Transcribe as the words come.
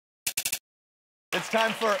It's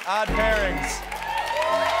time for Odd Pairings.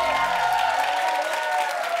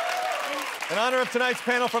 In honor of tonight's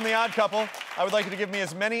panel from The Odd Couple, I would like you to give me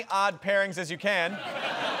as many odd pairings as you can.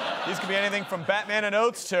 These could be anything from Batman and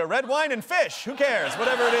oats to red wine and fish. Who cares?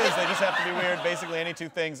 Whatever it is, they just have to be weird. Basically, any two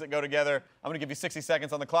things that go together. I'm going to give you 60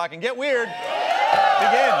 seconds on the clock and get weird.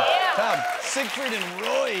 Begin. Tom. Siegfried and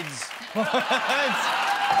Roids.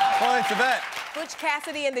 Points. Yvette. Butch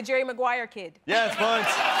Cassidy and the Jerry Maguire Kid. Yes,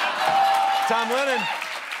 points. Tom Lennon.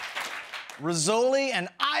 Rizzoli and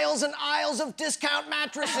aisles of discount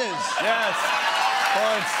mattresses. Yes.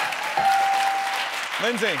 Points.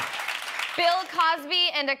 Lindsay. Bill Cosby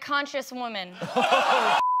and a conscious woman.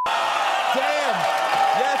 Oh, damn.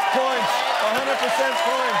 Yes, points. 100%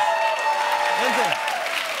 points. Lindsay.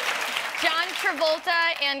 John Travolta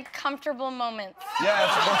and comfortable moments.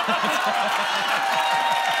 Yes, points.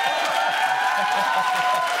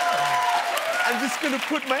 I'm just gonna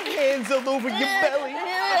put my hands all over your belly.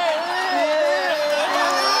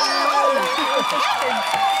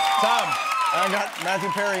 Tom. I got Matthew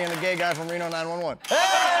Perry and the gay guy from Reno 911.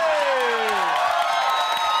 Hey!